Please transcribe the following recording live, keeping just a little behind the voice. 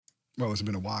Well, it's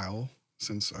been a while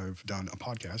since I've done a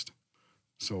podcast,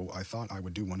 so I thought I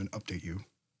would do one and update you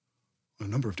on a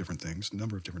number of different things, a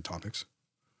number of different topics,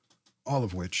 all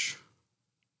of which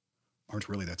aren't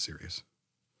really that serious.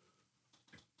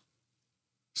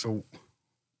 So,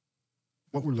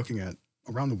 what we're looking at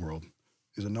around the world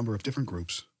is a number of different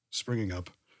groups springing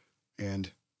up and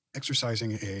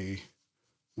exercising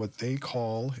what they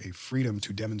call a freedom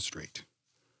to demonstrate.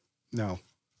 Now,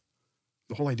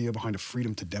 the whole idea behind a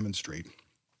freedom to demonstrate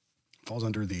falls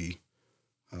under the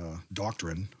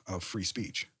doctrine of free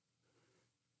speech.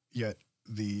 Yet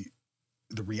the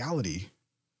reality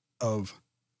of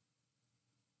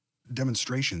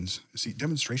demonstrations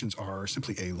are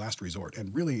simply a last resort.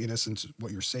 And really, in essence,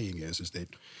 what you're saying is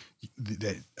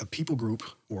that a people group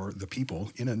or the people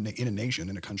in a nation,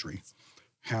 in a country,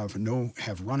 have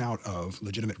run out of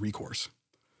legitimate recourse.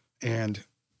 And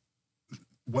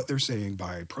what they're saying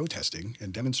by protesting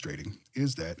and demonstrating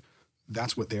is that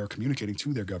that's what they are communicating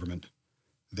to their government,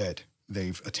 that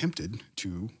they've attempted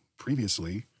to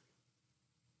previously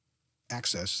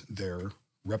access their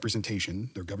representation,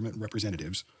 their government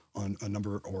representatives, on a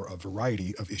number or a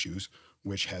variety of issues,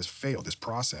 which has failed. This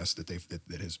process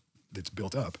that's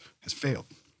built up has failed.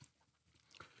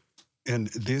 And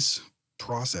this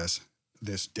process,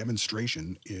 this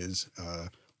demonstration, is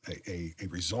a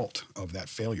result of that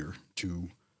failure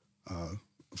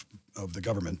of the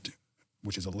government,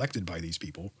 which is elected by these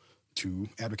people to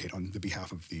advocate on the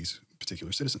behalf of these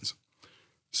particular citizens.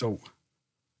 So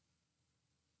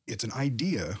it's an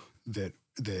idea that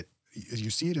you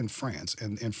see it in France,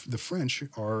 and the French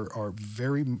are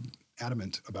very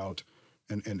adamant about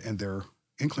and their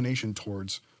inclination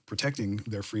towards protecting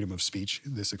their freedom of speech,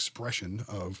 this expression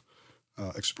of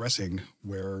expressing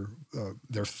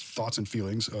their thoughts and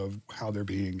feelings of how they're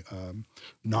being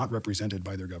not represented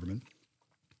by their government.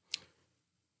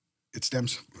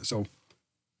 So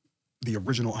the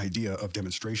original idea of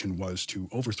demonstration was to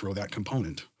overthrow that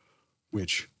component,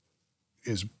 which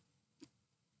is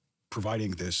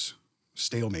providing this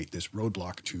stalemate, this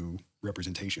roadblock to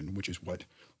representation, which is what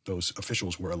those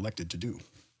officials were elected to do.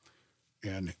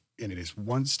 And it is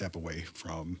one step away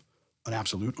from an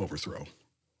absolute overthrow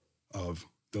of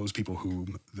those people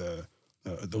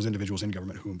those individuals in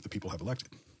government whom the people have elected.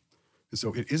 And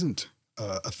so it isn't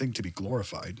a thing to be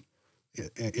glorified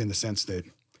in the sense that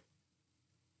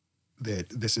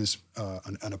this is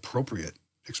an appropriate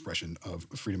expression of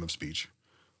freedom of speech,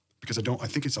 because I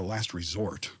think it's a last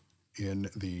resort in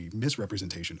the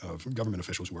misrepresentation of government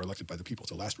officials who are elected by the people.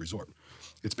 It's a last resort.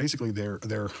 It's basically they're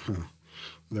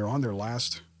on their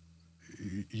last.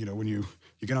 When you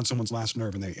get on someone's last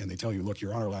nerve and they tell you, look,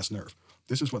 you're on our last nerve.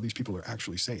 This is what these people are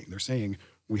actually saying. They're saying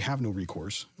we have no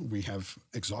recourse. We have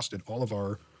exhausted all of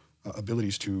our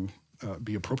abilities to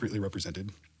be appropriately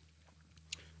represented.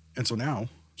 And so now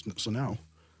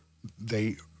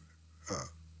they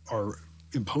are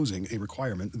imposing a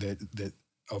requirement that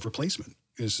of replacement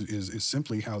is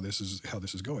simply how this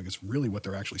is going. It's really what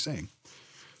they're actually saying.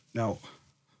 Now,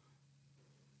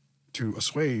 to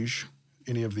assuage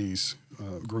any of these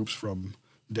groups from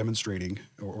demonstrating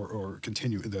or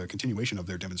the continuation of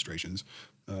their demonstrations,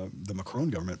 the Macron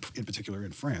government, in particular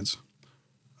in France,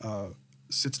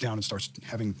 sits down and starts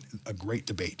having a great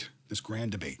debate, this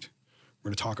grand debate. We're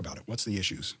going to talk about it. What's the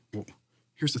issues? Well,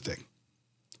 here's the thing.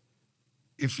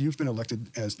 If you've been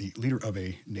elected as the leader of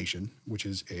a nation, which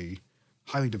is a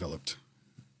highly developed,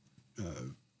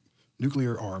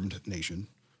 nuclear-armed nation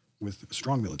with a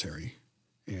strong military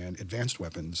and advanced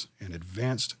weapons and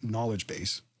advanced knowledge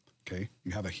base, okay,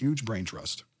 you have a huge brain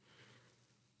trust.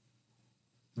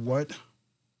 What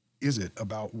is it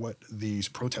about what these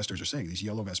protesters are saying, these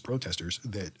yellow vest protesters,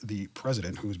 that the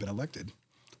president who has been elected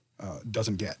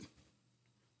doesn't get?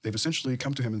 They've essentially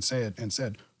come to him and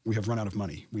said, we have run out of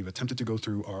money. We've attempted to go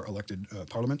through our elected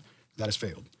parliament. That has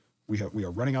failed. We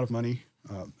are running out of money.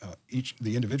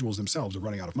 The individuals themselves are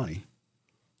running out of money.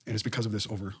 And it's because of this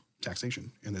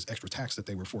over-taxation and this extra tax that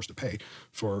they were forced to pay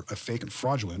for a fake and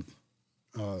fraudulent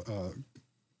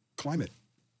climate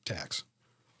tax.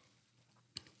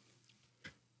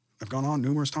 I've gone on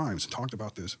numerous times and talked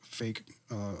about this fake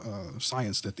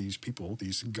science that these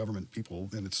government people,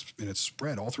 and it's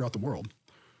spread all throughout the world.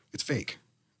 It's fake.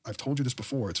 I've told you this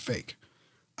before. It's fake.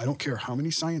 I don't care how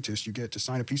many scientists you get to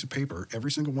sign a piece of paper.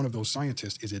 Every single one of those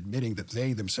scientists is admitting that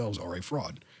they themselves are a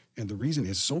fraud, and the reason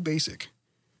is so basic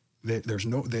that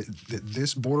that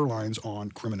this borderlines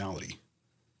on criminality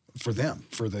for them,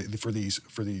 for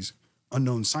these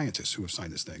unknown scientists who have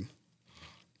signed this thing.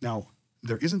 Now,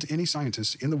 there isn't any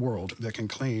scientist in the world that can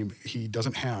claim he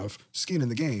doesn't have skin in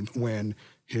the game when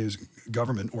his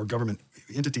government or government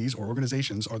entities or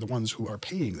organizations are the ones who are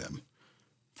paying them.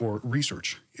 for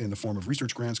research in the form of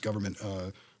research grants, government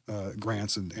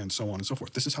grants, and so on and so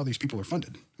forth. This is how these people are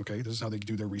funded. Okay, this is how they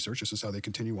do their research. This is how they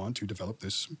continue on to develop do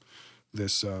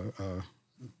this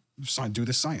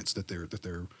science that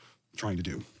they're trying to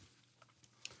do.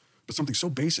 But something so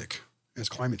basic as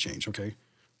climate change, okay,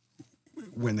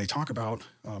 when they talk about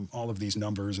all of these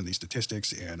numbers and these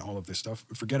statistics and all of this stuff,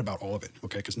 forget about all of it,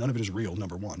 okay, because none of it is real,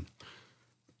 number one.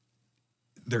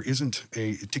 There isn't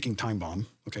a ticking time bomb,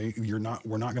 okay? We're not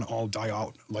going to all die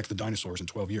out like the dinosaurs in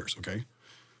 12 years, okay?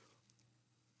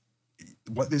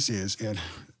 What this is, and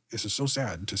this is so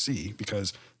sad to see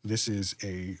because this is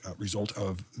a result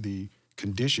of the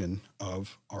condition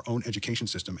of our own education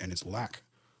system and its lack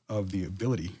of the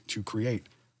ability to create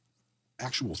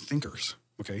actual thinkers,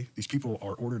 okay? These people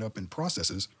are ordered up in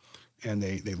processes and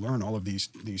they learn all of these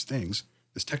things,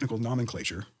 this technical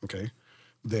nomenclature, okay,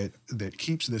 that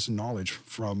keeps this knowledge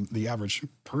from the average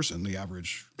person, the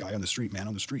average guy on the street, man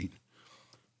on the street.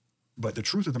 But the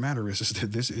truth of the matter is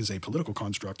that this is a political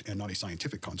construct and not a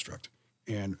scientific construct.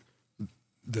 And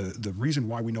the reason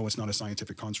why we know it's not a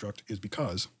scientific construct is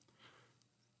because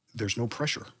there's no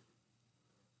pressure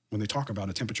when they talk about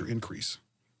a temperature increase.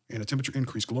 And a temperature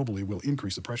increase globally will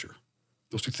increase the pressure.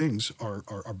 Those two things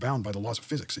are bound by the laws of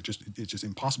physics. It's just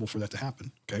impossible for that to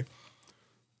happen, okay?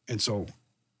 And so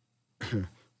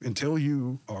until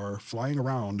you are flying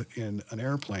around in an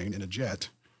airplane, in a jet,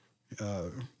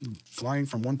 flying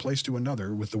from one place to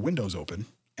another with the windows open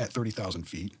at 30,000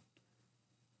 feet,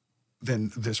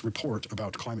 then this report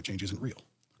about climate change isn't real,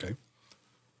 okay?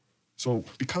 So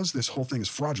because this whole thing is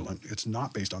fraudulent, it's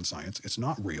not based on science, it's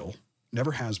not real,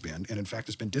 never has been, and in fact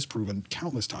it's been disproven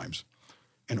countless times,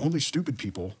 and only stupid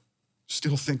people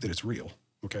still think that it's real,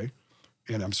 okay?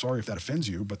 And I'm sorry if that offends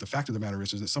you, but the fact of the matter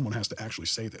is that someone has to actually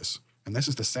say this. And this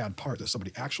is the sad part, that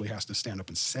somebody actually has to stand up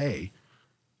and say,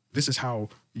 this is how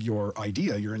your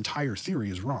idea, your entire theory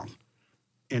is wrong.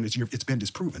 And it's been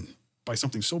disproven by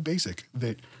something so basic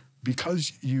that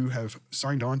because you have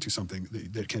signed on to something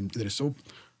that is so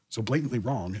blatantly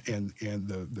wrong, and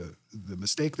the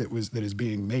mistake that is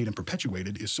being made and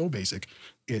perpetuated is so basic,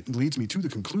 it leads me to the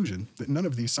conclusion that none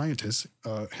of these scientists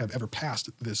have ever passed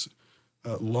this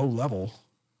low level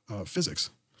physics.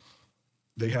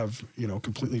 They have,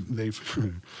 completely,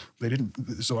 they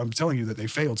didn't, so I'm telling you that they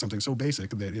failed something so basic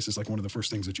that this is like one of the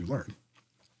first things that you learn.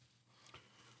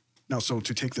 Now, so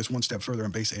to take this one step further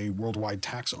and base a worldwide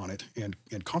tax on it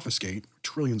and confiscate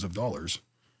trillions of dollars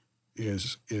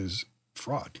is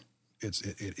fraud.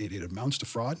 It amounts to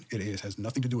fraud. It has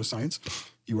nothing to do with science.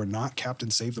 You are not Captain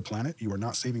Save the Planet. You are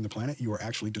not saving the planet. You are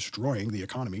actually destroying the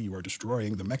economy. You are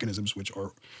destroying the mechanisms which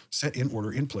are set in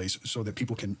order, in place, so that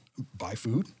people can buy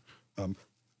food,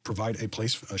 provide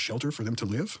a shelter for them to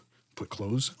live, put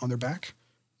clothes on their back,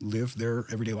 live their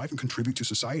everyday life, and contribute to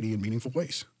society in meaningful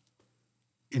ways.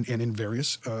 In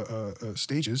various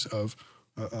stages of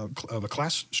a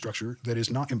class structure that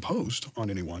is not imposed on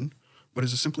anyone, but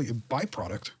is simply a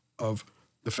byproduct of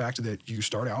the fact that you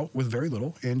start out with very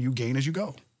little and you gain as you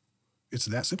go. It's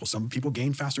that simple. Some people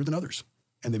gain faster than others,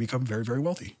 and they become very, very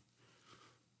wealthy.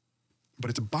 But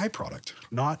it's a byproduct,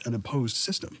 not an imposed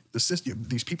system. The system,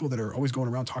 these people that are always going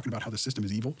around talking about how the system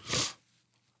is evil,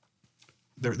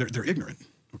 they're ignorant,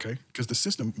 okay? Because the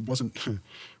system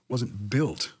wasn't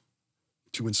built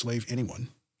to enslave anyone.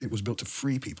 It was built to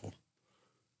free people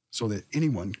so that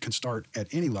anyone can start at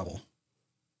any level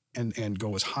and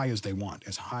go as high as they want,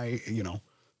 as high,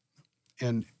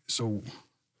 And so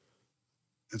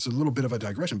it's a little bit of a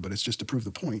digression, but it's just to prove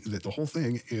the point that the whole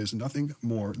thing is nothing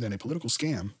more than a political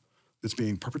scam that's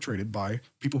being perpetrated by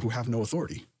people who have no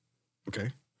authority,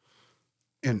 okay?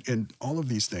 And all of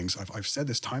these things, I've said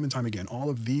this time and time again, all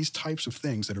of these types of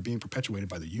things that are being perpetuated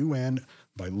by the UN,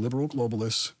 by liberal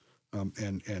globalists,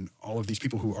 and all of these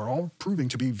people who are all proving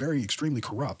to be very extremely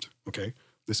corrupt, okay?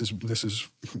 This is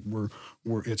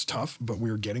it's tough, but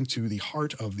we're getting to the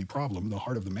heart of the problem, the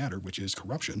heart of the matter, which is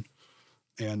corruption.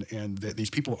 And that these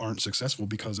people aren't successful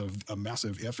because of a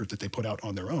massive effort that they put out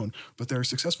on their own, but they're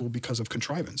successful because of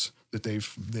contrivance, that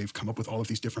they've come up with all of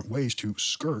these different ways to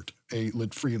skirt a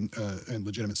free and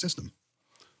legitimate system.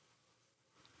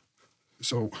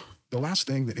 So the last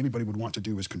thing that anybody would want to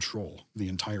do is control the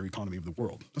entire economy of the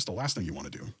world. That's the last thing you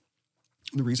want to do.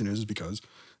 And the reason is because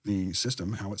the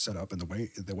system, how it's set up, and the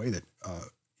way that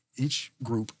each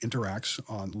group interacts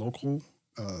on local,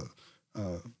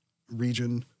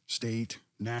 region, state,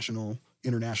 national,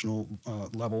 international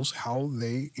levels, how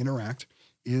they interact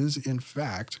is in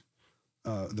fact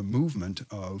the movement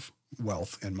of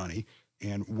wealth and money.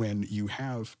 And when you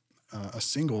have a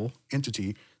single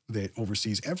entity that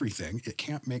oversees everything, it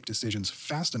can't make decisions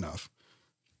fast enough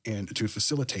and to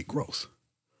facilitate growth.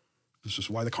 This is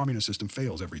why the communist system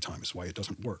fails every time. It's why it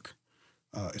doesn't work.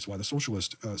 It's why the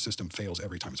socialist system fails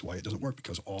every time. It's why it doesn't work,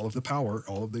 because all of the power,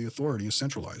 all of the authority is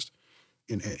centralized.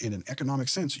 In an economic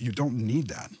sense, you don't need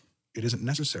that. It isn't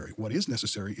necessary. What is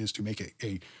necessary is to make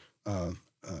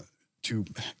to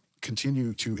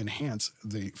continue to enhance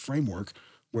the framework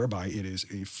whereby it is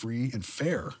a free and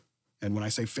fair. And when I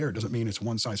say fair, it doesn't mean it's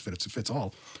one size fits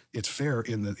all. It's fair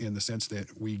in the sense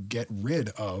that we get rid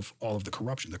of all of the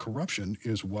corruption. The corruption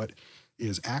is what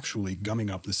is actually gumming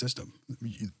up the system.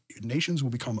 Nations will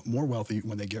become more wealthy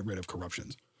when they get rid of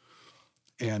corruptions.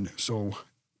 And so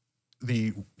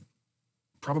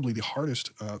probably the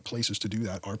hardest places to do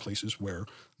that are places where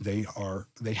they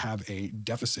have a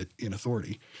deficit in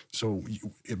authority. So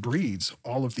it breeds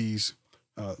all of these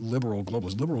liberal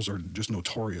globalists. Liberals are just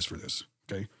notorious for this,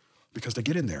 okay? Because they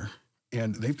get in there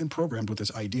and they've been programmed with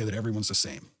this idea that everyone's the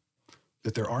same,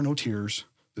 that there are no tiers,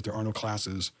 that there are no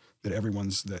classes, that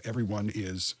everyone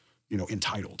is,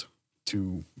 entitled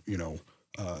to,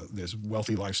 this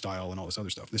wealthy lifestyle and all this other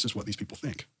stuff. This is what these people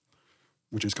think,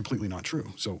 which is completely not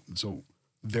true. So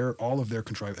all of their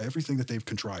everything that they've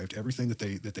contrived, everything that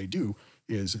they do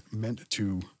is meant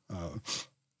to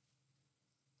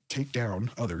take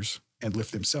down others and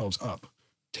lift themselves up,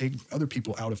 take other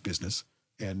people out of business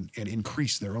and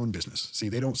increase their own business. See,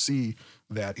 they don't see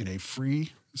that in a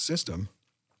free system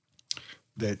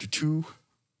that two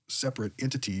separate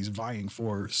entities vying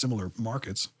for similar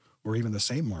markets or even the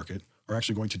same market are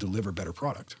actually going to deliver better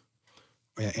product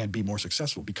and be more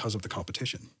successful because of the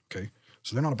competition, okay?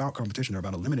 So they're not about competition. They're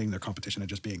about eliminating their competition and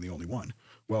just being the only one.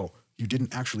 Well, you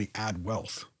didn't actually add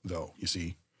wealth, though, you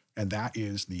see. And that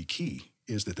is the key,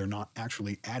 is that they're not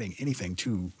actually adding anything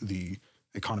to the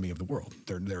economy of the world.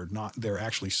 They're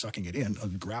actually sucking it in,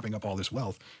 grabbing up all this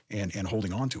wealth and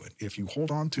holding on to it. If you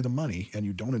hold on to the money and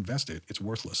you don't invest it, it's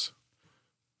worthless.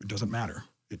 It doesn't matter.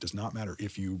 It does not matter.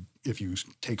 If you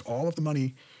take all of the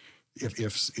money,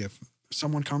 if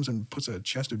someone comes and puts a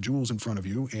chest of jewels in front of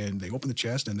you and they open the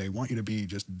chest and they want you to be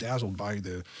just dazzled by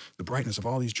the brightness of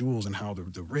all these jewels and how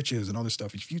the riches and all this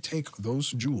stuff, if you take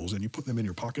those jewels and you put them in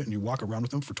your pocket and you walk around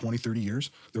with them for 20, 30 years,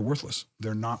 they're worthless.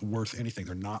 They're not worth anything.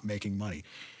 They're not making money.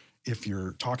 If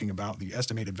you're talking about the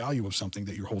estimated value of something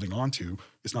that you're holding on to,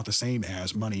 it's not the same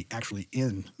as money actually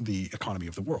in the economy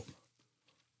of the world.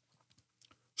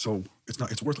 So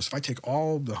it's worthless. If I take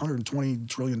all the $120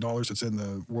 trillion that's in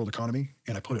the world economy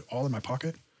and I put it all in my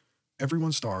pocket,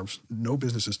 everyone starves, no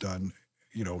business is done,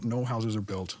 no houses are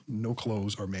built, no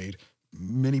clothes are made,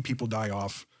 many people die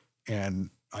off, and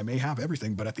I may have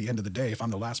everything, but at the end of the day, if I'm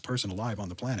the last person alive on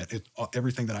the planet,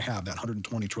 everything that I have, that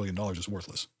 $120 trillion is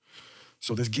worthless.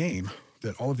 So this game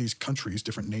that all of these countries,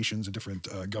 different nations and different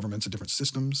governments and different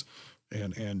systems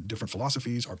and different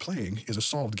philosophies are playing is a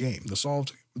solved game.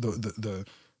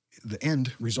 The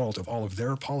end result of all of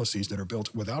their policies that are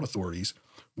built without authorities,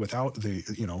 without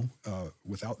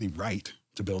the right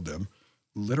to build them,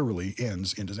 literally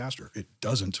ends in disaster. It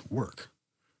doesn't work.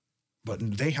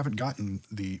 But they haven't gotten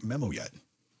the memo yet.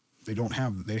 They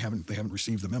haven't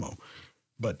received the memo,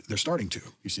 but they're starting to,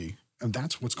 you see, and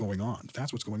that's what's going on.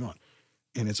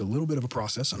 And it's a little bit of a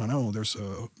process. And I know there's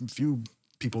a few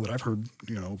people that I've heard,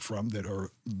 from that are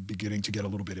beginning to get a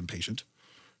little bit impatient,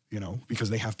 because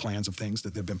they have plans of things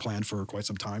that they've been planned for quite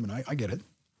some time. And I get it,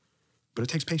 but it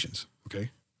takes patience. Okay.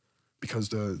 Because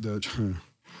the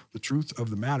truth of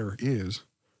the matter is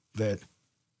that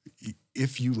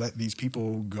if you let these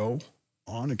people go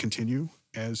on and continue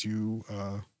as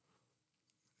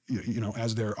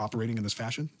as they're operating in this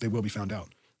fashion, they will be found out.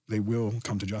 They will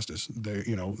come to justice.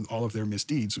 All of their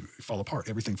misdeeds fall apart.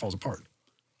 Everything falls apart.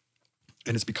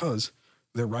 And it's because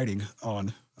they're writing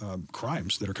on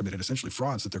crimes that are committed, essentially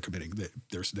frauds that they're committing.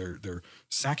 They're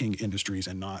sacking industries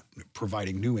and not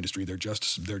providing new industry. They're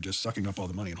just sucking up all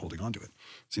the money and holding on to it.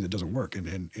 See, that doesn't work.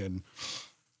 And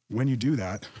when you do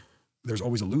that, there's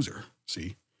always a loser.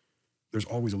 See, there's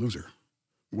always a loser.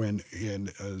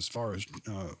 As far as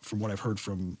from what I've heard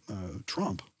from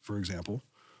Trump, for example,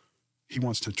 he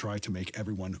wants to try to make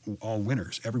everyone all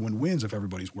winners. Everyone wins if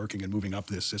everybody's working and moving up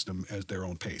this system at their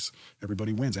own pace.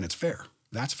 Everybody wins, and it's fair.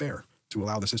 That's fair, to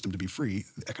allow the system to be free,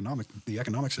 the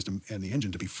economic system and the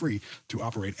engine to be free to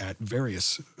operate at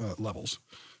various levels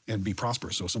and be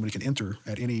prosperous. So somebody can enter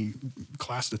at any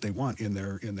class that they want in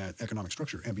that economic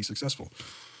structure and be successful.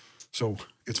 So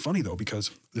it's funny, though,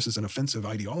 because this is an offensive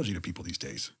ideology to people these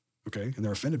days, okay? And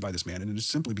they're offended by this man, and it's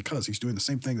simply because he's doing the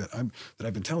same thing that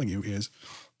I've been telling you is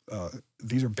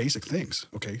these are basic things,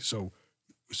 okay? So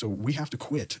we have to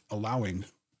quit allowing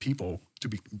people to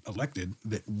be elected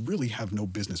that really have no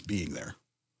business being there.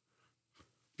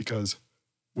 Because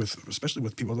especially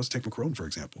with people, let's take Macron, for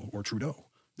example, or Trudeau.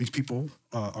 These people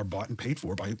are bought and paid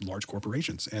for by large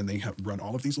corporations, and they run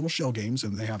all of these little shell games,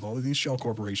 and they have all of these shell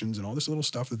corporations and all this little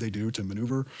stuff that they do to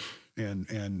maneuver,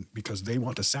 and because they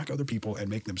want to sack other people and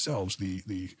make themselves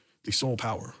the sole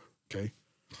power. Okay,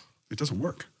 it doesn't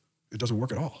work. It doesn't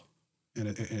work at all, and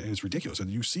it's ridiculous. And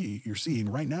you're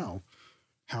seeing right now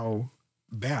how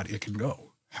bad it can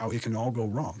go, how it can all go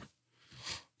wrong.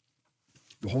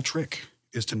 The whole trick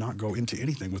is to not go into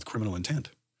anything with criminal intent.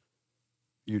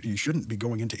 You shouldn't be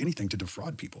going into anything to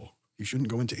defraud people. You shouldn't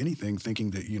go into anything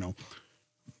thinking that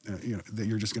that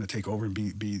you're just going to take over and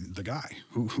be the guy.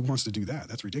 Who wants to do that?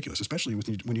 That's ridiculous, especially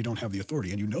when you don't have the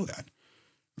authority, and you know that.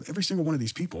 Every single one of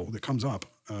these people that comes up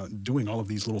doing all of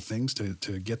these little things to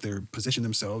position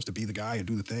themselves to be the guy and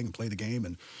do the thing and play the game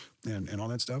and all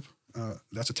that stuff,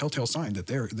 that's a telltale sign that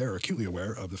they're acutely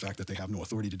aware of the fact that they have no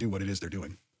authority to do what it is they're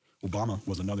doing. Obama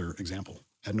was another example.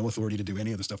 Had no authority to do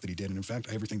any of the stuff that he did. And in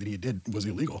fact, everything that he did was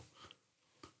illegal.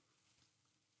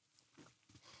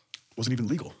 Wasn't even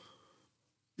legal.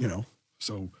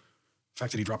 So the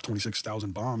fact that he dropped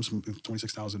 26,000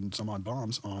 some odd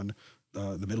bombs on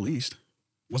the Middle East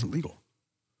wasn't legal.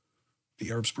 The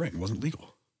Arab Spring wasn't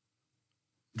legal.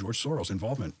 George Soros'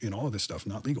 involvement in all of this stuff,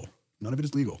 not legal. None of it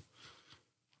is legal.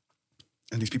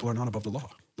 And these people are not above the law.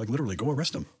 Like literally, go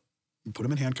arrest them. Put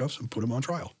them in handcuffs and put them on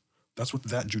trial. That's what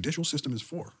that judicial system is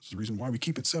for. It's the reason why we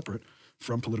keep it separate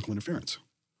from political interference.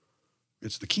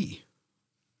 It's the key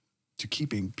to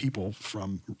keeping people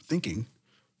from thinking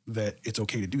that it's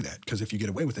okay to do that. Because if you get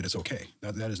away with it, it's okay.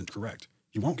 That isn't correct.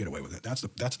 You won't get away with it. That's the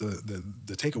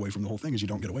takeaway from the whole thing is you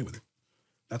don't get away with it.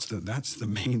 That's the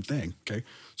main thing. Okay.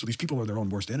 So these people are their own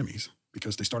worst enemies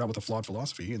because they start out with a flawed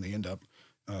philosophy and they end up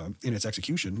in its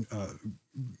execution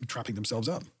trapping themselves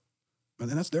up. And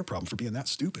that's their problem for being that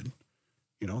stupid.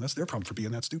 That's their problem for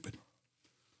being that stupid.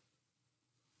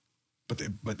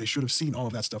 But they should have seen all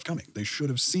of that stuff coming. They should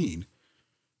have seen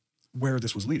where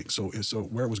this was leading. So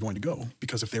where it was going to go.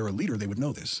 Because if they were a leader, they would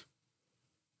know this.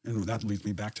 And that leads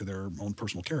me back to their own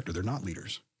personal character. They're not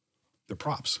leaders. They're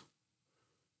props.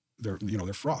 They're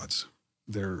frauds.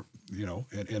 They're,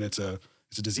 and it's a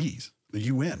disease. The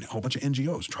UN, a whole bunch of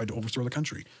NGOs tried to overthrow the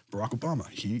country. Barack Obama,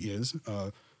 he is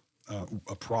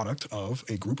a product of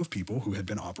a group of people who had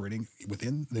been operating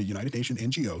within the United Nations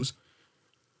NGOs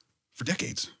for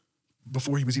decades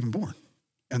before he was even born.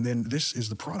 And then this is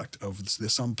the product of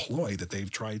some ploy that they've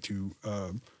tried to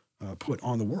put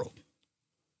on the world.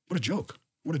 What a joke.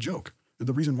 What a joke.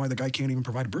 The reason why the guy can't even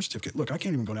provide a birth certificate. Look, I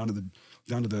can't even go down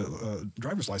to the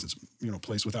driver's license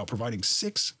place without providing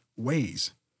 6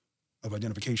 ways of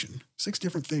identification. 6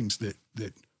 different things that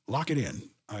lock it in.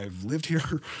 I've lived here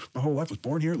my whole life, was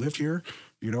born here, lived here.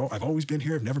 I've always been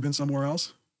here. I've never been somewhere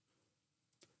else.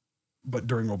 But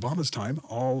during Obama's time,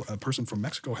 all a person from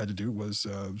Mexico had to do was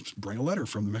bring a letter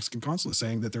from the Mexican consulate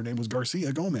saying that their name was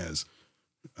Garcia Gomez,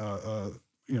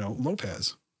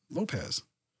 Lopez.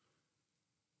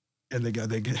 And they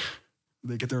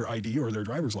get their ID or their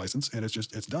driver's license, and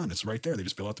it's done. It's right there. They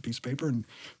just fill out the piece of paper and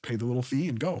pay the little fee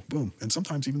and go, boom. And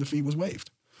sometimes even the fee was waived.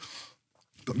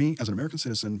 But me, as an American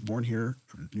citizen, born here,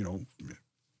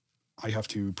 I have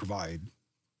to provide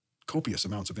copious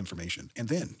amounts of information. And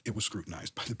then it was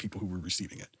scrutinized by the people who were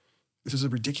receiving it. This is a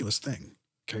ridiculous thing,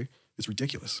 okay? It's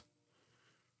ridiculous.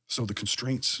 So the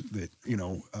constraints that,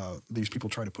 these people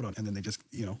try to put on, and then they just,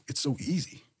 it's so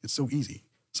easy. It's so easy.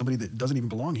 Somebody that doesn't even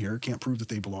belong here can't prove that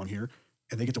they belong here,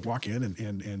 and they get to walk in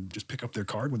and just pick up their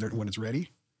card when it's ready.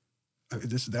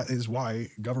 That is why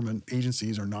government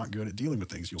agencies are not good at dealing with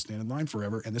things. You'll stand in line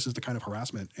forever, and this is the kind of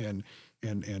harassment and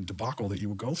debacle that you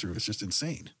will go through. It's just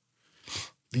insane.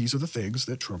 These are the things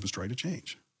that Trump is trying to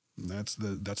change. And that's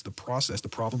the process, the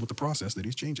problem with the process that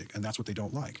he's changing, and that's what they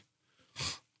don't like.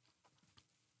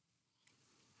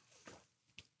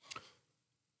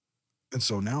 And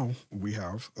so now we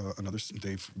have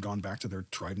they've gone back to their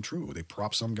tried and true. They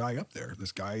prop some guy up there.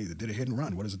 This guy that did a hit and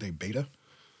run. What is his name? Beta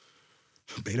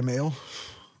male.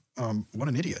 What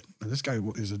an idiot. This guy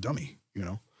is a dummy,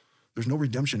 There's no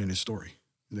redemption in his story.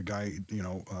 The guy,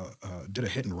 did a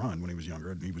hit and run when he was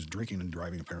younger. He was drinking and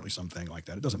driving, apparently, something like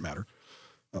that. It doesn't matter.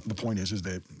 The point is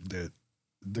that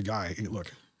the guy,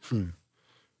 look,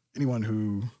 anyone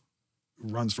who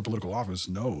runs for political office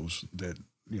knows that,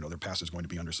 their past is going to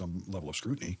be under some level of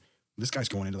scrutiny. This guy's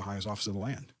going into the highest office of the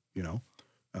land,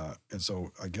 and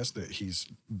so I guess that he's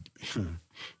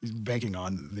banking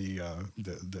on the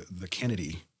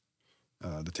Kennedy,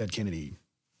 the Ted Kennedy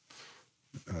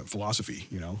philosophy.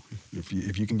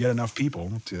 If you can get enough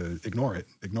people to ignore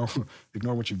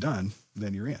what you've done,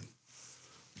 then you're in.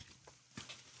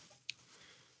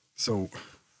 So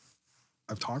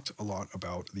I've talked a lot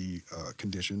about the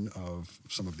condition of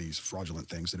some of these fraudulent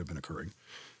things that have been occurring.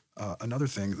 Another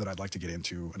thing that I'd like to get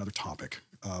into, another topic,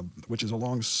 which is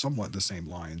along somewhat the same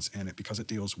lines, and because it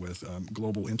deals with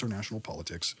global international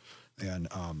politics and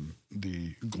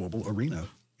the global arena,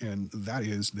 and that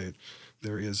is that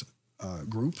there is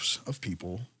groups of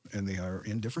people, and they are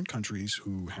in different countries,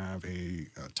 who have a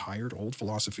tired old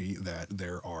philosophy that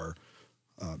there are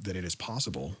that it is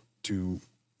possible to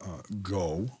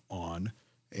go on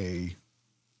a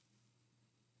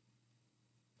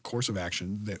course of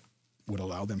action that would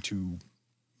allow them to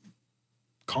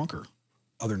conquer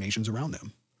other nations around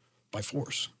them by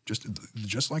force.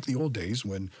 Just like the old days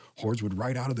when hordes would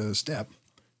ride out of the steppe,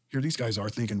 here these guys are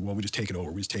thinking, well, we just take it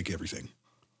over. We just take everything.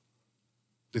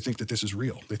 They think that this is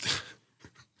real.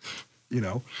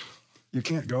 You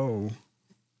can't go,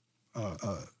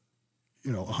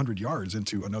 100 yards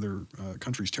into another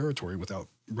country's territory without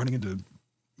running into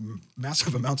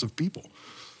massive amounts of people,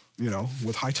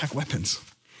 with high-tech weapons.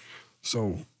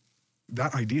 So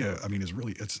that idea, is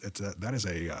really, that is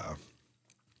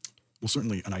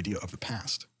certainly an idea of the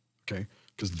past, okay?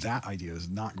 Because that idea is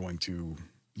not going to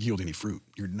yield any fruit.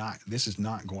 That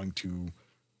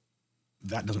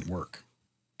doesn't work,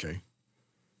 okay?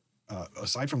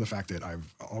 Aside from the fact that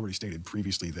I've already stated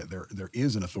previously that there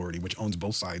is an authority which owns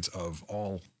both sides of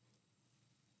all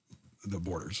the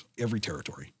borders, every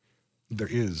territory, there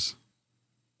is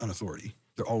an authority.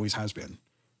 There always has been.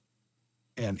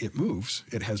 And it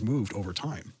has moved over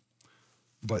time.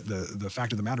 But the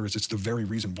fact of the matter is, it's the very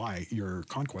reason why your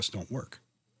conquests don't work.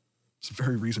 It's the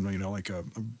very reason,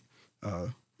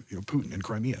 Putin in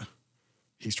Crimea.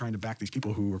 He's trying to back these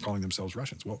people who are calling themselves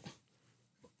Russians. Well,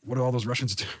 what are all those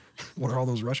Russians what are all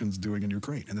those Russians doing in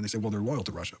Ukraine? And then they say, well, they're loyal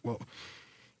to Russia. Well,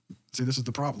 see, this is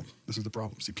the problem.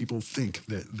 See, people think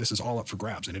that this is all up for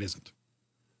grabs, and it isn't.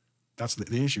 That's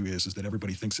the issue is that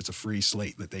everybody thinks it's a free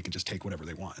slate that they can just take whatever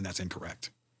they want, and that's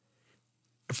incorrect.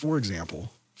 For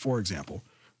example,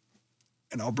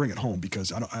 and I'll bring it home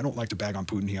because I don't like to bag on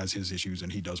Putin. He has his issues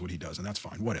and he does what he does, and that's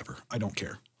fine. Whatever. I don't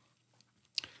care.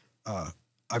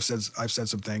 I've said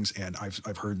some things, and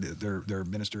I've heard their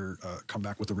minister come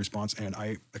back with a response, and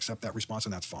I accept that response,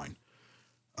 and that's fine.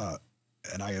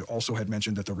 And I also had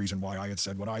mentioned that the reason why I had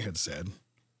said what I had said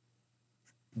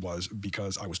was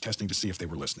because I was testing to see if they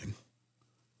were listening.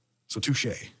 So touche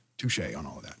on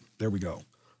all of that. There we go.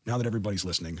 Now that everybody's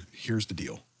listening, here's the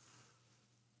deal.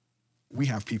 We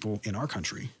have people in our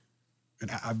country,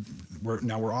 and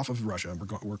we're off of Russia.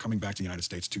 We're coming back to the United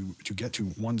States to get to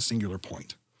one singular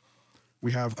point.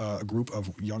 We have a group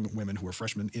of young women who are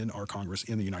freshmen in our Congress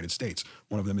in the United States.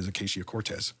 One of them is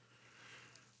Ocasio-Cortez.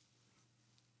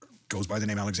 Goes by the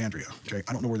name Alexandria. Okay,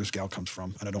 I don't know where this gal comes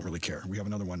from, and I don't really care. We have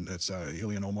another one that's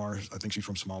Ilhan Omar. I think she's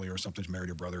from Somalia or something. She's married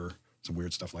her brother, some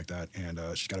weird stuff like that, and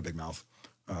she's got a big mouth.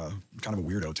 Kind of a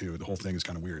weirdo too. The whole thing is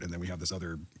kind of weird. And then we have this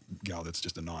other gal that's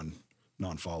just a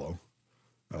non-follow.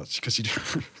 Because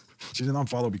she's a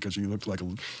non-follow because she looked like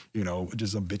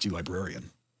just a bitchy librarian.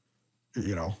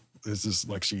 It's just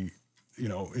like she,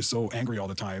 is so angry all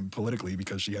the time politically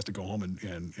because she has to go home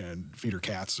and feed her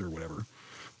cats or whatever.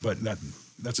 But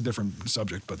that's a different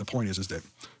subject. But the point is that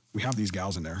we have these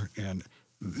gals in there, and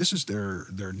this is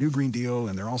their new Green Deal,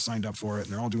 and they're all signed up for it,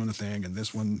 and they're all doing the thing. And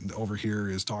this one over here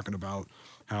is talking about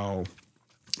how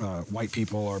white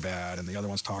people are bad, and the other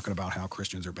one's talking about how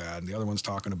Christians are bad, and the other one's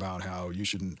talking about how you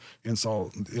shouldn't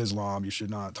insult Islam, you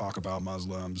should not talk about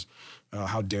Muslims,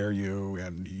 how dare you,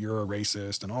 and you're a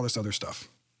racist, and all this other stuff.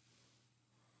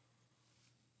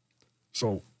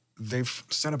 So they've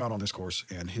set about on this course,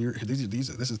 and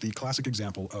this is the classic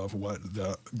example of what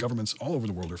the governments all over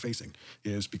the world are facing,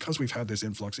 is because we've had this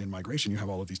influx in migration, you have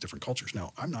all of these different cultures.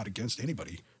 Now, I'm not against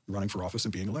anybody running for office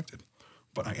and being elected,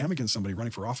 but I am against somebody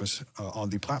running for office on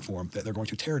the platform that they're going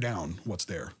to tear down what's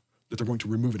there, that they're going to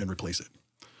remove it and replace it.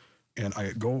 And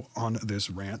I go on this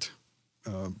rant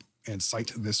and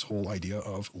cite this whole idea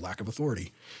of lack of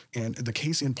authority. And the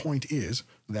case in point is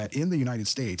that in the United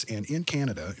States and in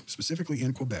Canada, specifically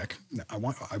in Quebec, we're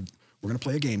going to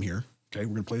play a game here. Okay,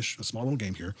 we're going to play a small little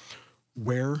game here.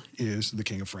 Where is the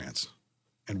King of France?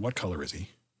 And what color is he?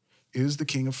 Is the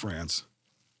King of France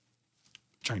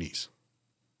Chinese?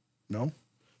 No.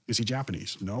 Is he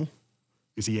Japanese? No.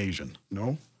 Is he Asian?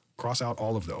 No. Cross out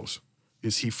all of those.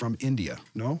 Is he from India?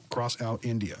 No. Cross out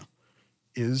India.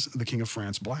 Is the King of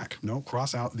France black? No.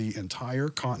 Cross out the entire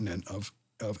continent of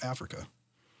Africa.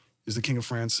 Is the King of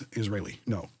France Israeli?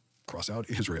 No. Cross out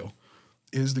Israel.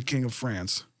 Is the King of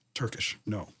France Turkish?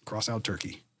 No. Cross out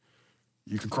Turkey.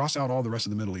 You can cross out all the rest of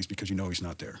the Middle East because you know he's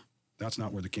not there. That's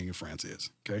not where the King of France is,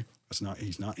 okay?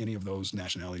 He's not any of those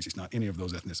nationalities. He's not any of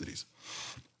those ethnicities.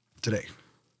 today.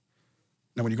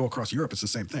 Now, when you go across Europe, it's the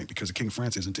same thing because the King of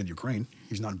France isn't in Ukraine.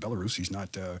 He's not in Belarus. He's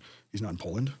not in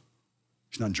Poland.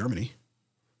 He's not in Germany.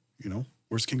 You know,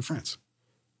 where's the King of France?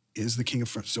 Is the King of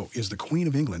France? So is the Queen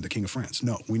of England the King of France?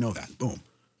 No, we know that. Boom.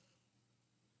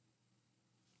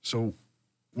 So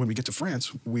when we get to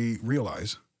France, we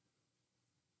realize,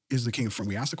 is the King of France?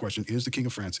 We ask the question: is the King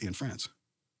of France in France?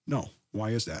 No.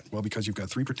 Why is that? Well, because you've got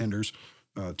three pretenders.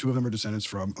 Two of them are descendants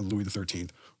from Louis XIII.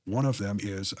 One of them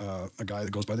is a guy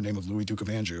that goes by the name of Louis, Duke of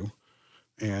Anjou.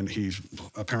 And he's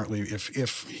apparently,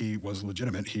 if he was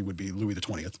legitimate, he would be Louis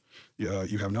XX.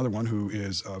 You have another one who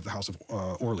is of the House of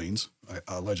Orleans,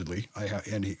 allegedly.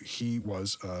 And he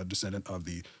was a descendant of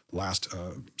the last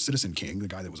citizen king, the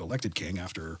guy that was elected king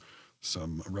after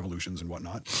some revolutions and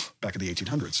whatnot back in the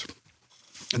 1800s.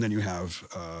 And then you have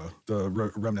the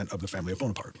remnant of the family of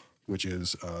Bonaparte, which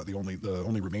is the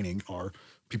only remaining are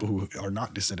people who are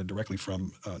not descended directly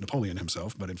from Napoleon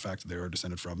himself, but in fact they're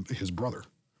descended from his brother.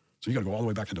 So you got to go all the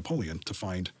way back to Napoleon to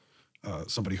find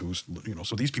somebody who's, you know.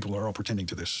 So these people are all pretending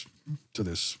to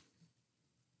this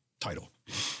title,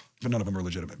 but none of them are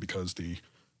legitimate because the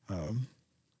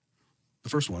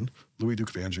first one, Louis, Duke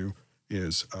of Anjou,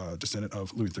 is a descendant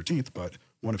of Louis XIII, but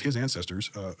one of his ancestors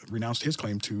renounced his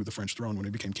claim to the French throne when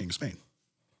he became King of Spain.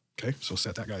 Okay, so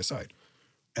set that guy aside.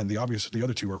 And the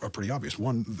other two are pretty obvious.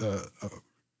 One,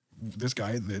 this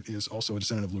guy that is also a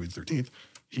descendant of Louis XIII,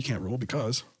 he can't rule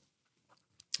because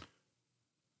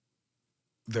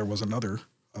there was another,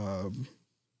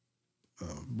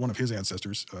 one of his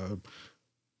ancestors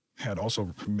had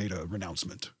also made a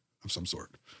renouncement of some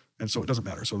sort. And so it doesn't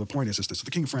matter. So the point is this: so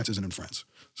the King of France isn't in France.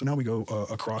 So now we go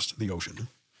across the ocean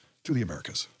to the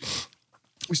Americas.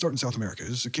 We start in South America.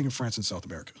 Is the King of France in South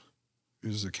America?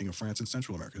 Is the King of France in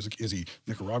Central America? Is he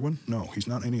Nicaraguan? No, he's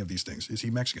not any of these things. Is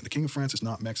he Mexican? The King of France is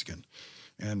not Mexican.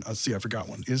 And let's see, I forgot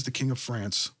one. Is the King of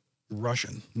France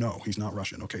Russian? No, he's not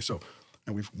Russian. Okay, so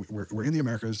now we're in the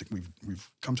Americas. We've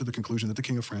come to the conclusion that the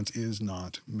King of France is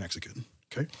not Mexican.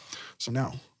 Okay, so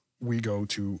now we go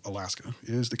to Alaska.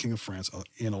 Is the King of France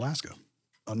in Alaska?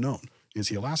 Unknown. Is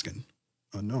he Alaskan?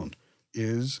 Unknown.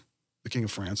 Is the King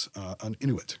of France an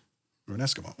Inuit or an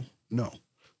Eskimo? No.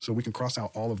 So we can cross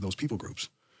out all of those people groups.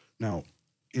 Now,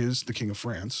 is the King of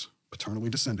France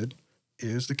paternally descended?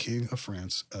 Is the King of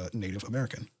France Native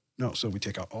American? No. So we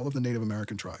take out all of the Native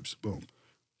American tribes. Boom.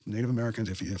 Native Americans,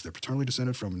 if they're paternally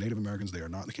descended from Native Americans, they are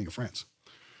not the King of France.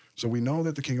 So we know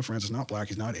that the King of France is not black.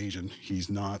 He's not Asian. He's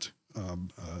not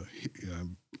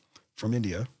from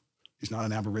India. He's not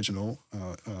an Aboriginal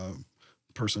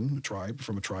tribe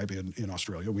from a tribe in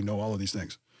Australia. We know all of these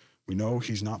things. We know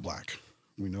he's not black.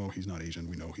 We know he's not Asian.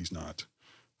 We know he's not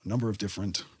a number of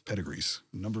different pedigrees,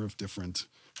 a number of different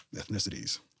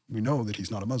ethnicities. We know that he's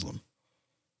not a Muslim.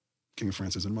 King of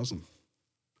France isn't Muslim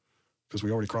because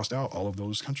we already crossed out all of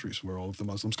those countries where all of the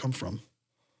Muslims come from.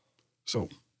 So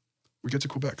we get to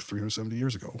Quebec 370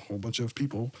 years ago. A whole bunch of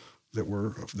people that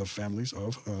were the families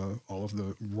of all of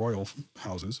the royal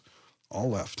houses all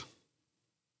left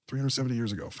 370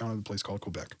 years ago, founded a place called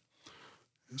Quebec.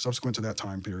 Subsequent to that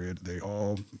time period, they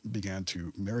all began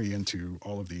to marry into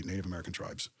all of the Native American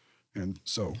tribes. And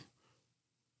so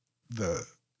the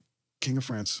King of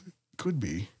France could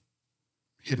be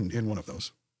hidden in one of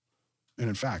those. And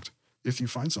in fact, if you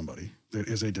find somebody that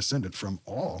is a descendant from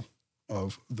all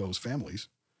of those families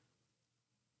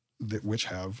which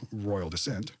have royal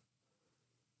descent,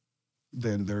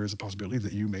 then there is a possibility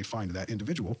that you may find that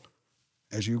individual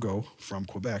as you go from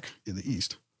Quebec in the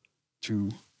east to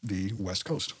the west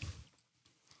coast.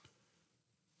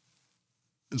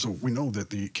 And so we know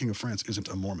that the King of France isn't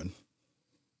a Mormon.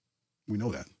 We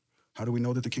know that. How do we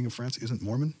know that the King of France isn't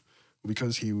Mormon? Well,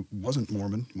 because he wasn't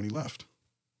Mormon when he left.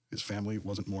 His family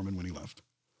wasn't Mormon when he left.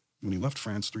 When he left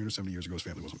France 370 years ago, his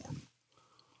family wasn't Mormon.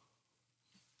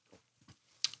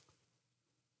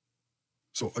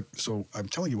 So I'm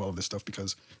telling you all of this stuff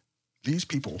because these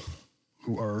people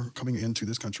who are coming into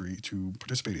this country to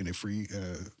participate in a free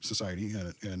society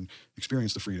and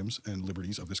experience the freedoms and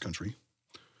liberties of this country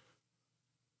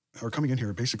are coming in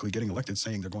here basically getting elected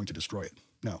saying they're going to destroy it.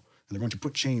 Now, and they're going to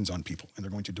put chains on people and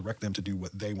they're going to direct them to do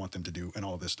what they want them to do and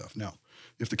all of this stuff. Now,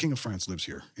 if the King of France lives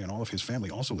here and all of his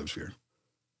family also lives here,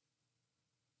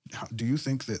 do you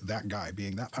think that that guy,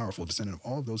 being that powerful, descendant of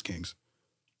all of those kings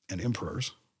and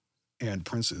emperors and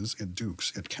princes and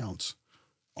dukes and counts,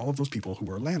 all of those people who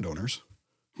are landowners,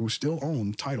 who still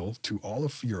own title to all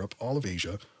of Europe, all of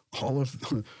Asia, all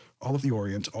of the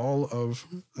Orient, all of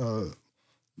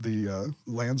the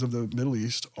lands of the Middle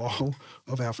East, all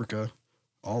of Africa,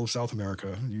 all of South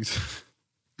America,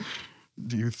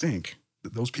 do you think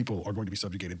that those people are going to be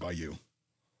subjugated by you?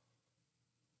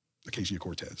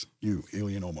 Ocasio-Cortez, you,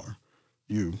 Ilhan Omar,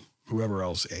 you, whoever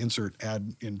else, insert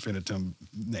ad infinitum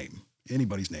name,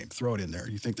 anybody's name, throw it in there.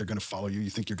 You think they're going to follow you? You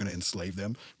think you're going to enslave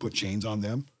them, put chains on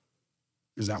them?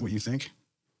 Is that what you think?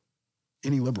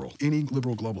 Any liberal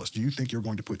globalist, do you think you're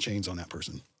going to put chains on that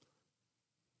person?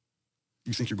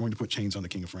 You think you're going to put chains on the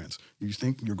King of France? Do you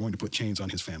think you're going to put chains on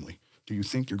his family? Do you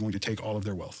think you're going to take all of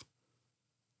their wealth?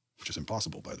 Which is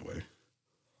impossible, by the way.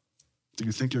 Do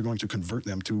you think you're going to convert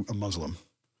them to a Muslim?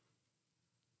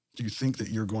 Do you think that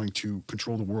you're going to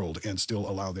control the world and still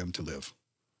allow them to live?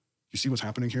 You see what's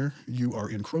happening here? You are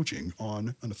encroaching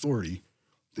on an authority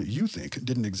that you think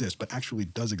didn't exist, but actually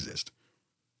does exist.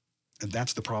 And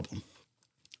that's the problem.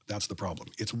 That's the problem.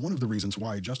 It's one of the reasons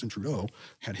why Justin Trudeau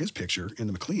had his picture in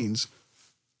the Macleans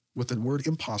with the word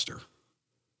imposter.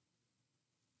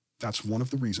 That's one of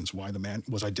the reasons why the man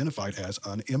was identified as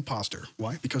an imposter.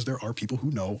 Why? Because there are people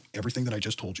who know everything that I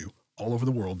just told you. All over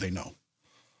the world, they know.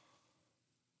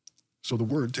 So the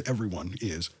word to everyone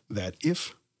is that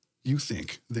if you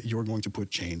think that you're going to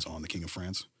put chains on the King of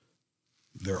France,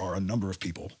 there are a number of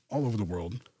people all over the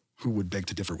world who would beg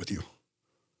to differ with you.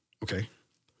 Okay?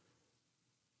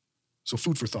 So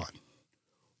food for thought.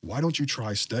 Why don't you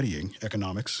try studying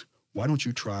economics? Why don't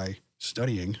you try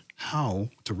studying how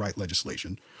to write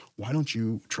legislation? Why don't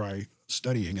you try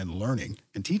studying and learning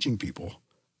and teaching people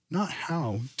not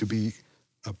how to be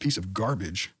a piece of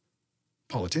garbage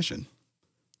politician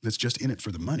that's just in it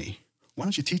for the money? Why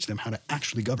don't you teach them how to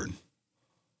actually govern?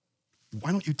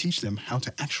 Why don't you teach them how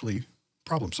to actually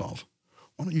problem solve?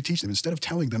 Why don't you teach them, instead of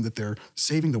telling them that they're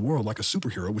saving the world like a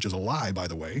superhero, which is a lie, by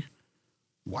the way,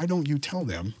 why don't you tell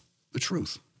them the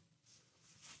truth?